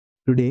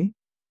Today,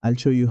 I'll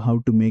show you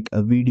how to make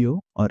a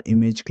video or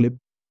image clip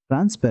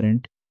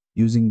transparent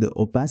using the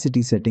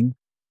opacity setting.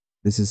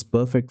 This is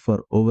perfect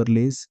for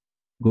overlays,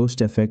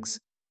 ghost effects,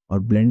 or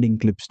blending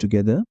clips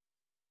together.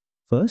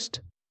 First,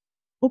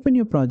 open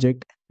your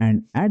project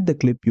and add the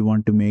clip you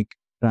want to make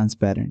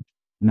transparent.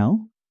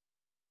 Now,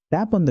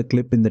 tap on the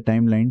clip in the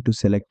timeline to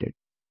select it.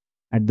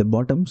 At the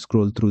bottom,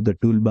 scroll through the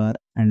toolbar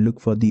and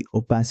look for the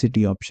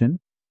opacity option.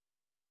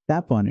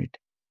 Tap on it.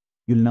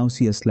 You'll now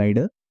see a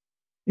slider.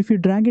 If you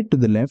drag it to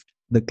the left,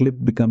 the clip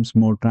becomes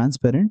more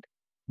transparent.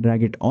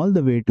 Drag it all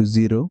the way to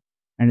 0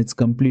 and it's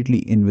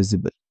completely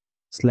invisible.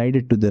 Slide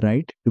it to the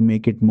right to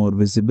make it more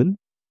visible.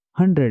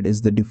 100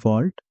 is the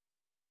default,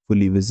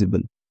 fully visible.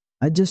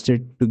 Adjust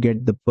it to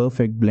get the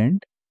perfect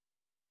blend,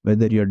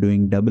 whether you're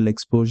doing double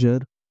exposure,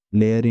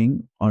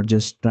 layering, or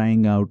just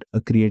trying out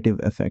a creative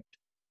effect.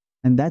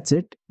 And that's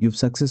it, you've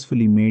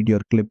successfully made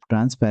your clip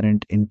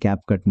transparent in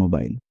CapCut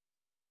Mobile.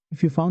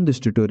 If you found this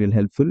tutorial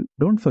helpful,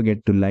 don't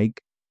forget to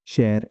like,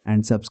 share,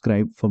 and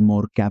subscribe for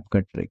more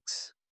CapCut tricks.